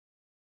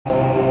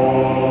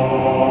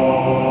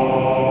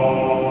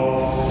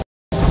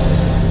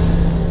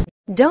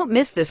Don't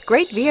miss this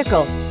great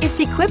vehicle. It's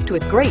equipped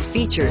with great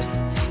features.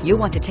 You'll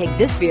want to take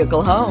this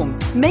vehicle home.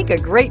 Make a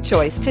great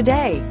choice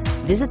today.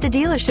 Visit the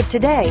dealership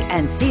today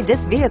and see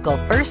this vehicle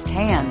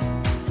firsthand.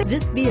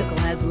 This vehicle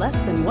has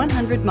less than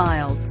 100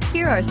 miles.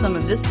 Here are some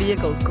of this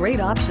vehicle's great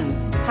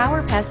options: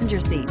 power passenger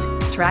seat,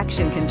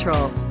 traction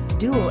control,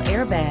 dual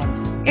airbags,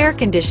 air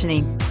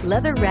conditioning,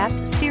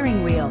 leather-wrapped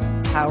steering wheel,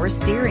 power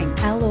steering,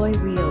 alloy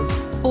wheels,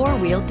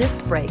 four-wheel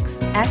disc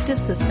brakes, active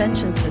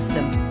suspension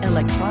system,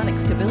 electronic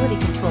stability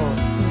control.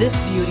 This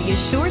beauty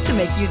is sure to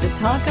make you the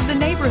talk of the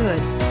neighborhood.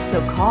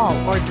 So call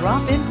or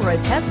drop in for a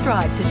test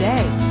drive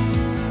today.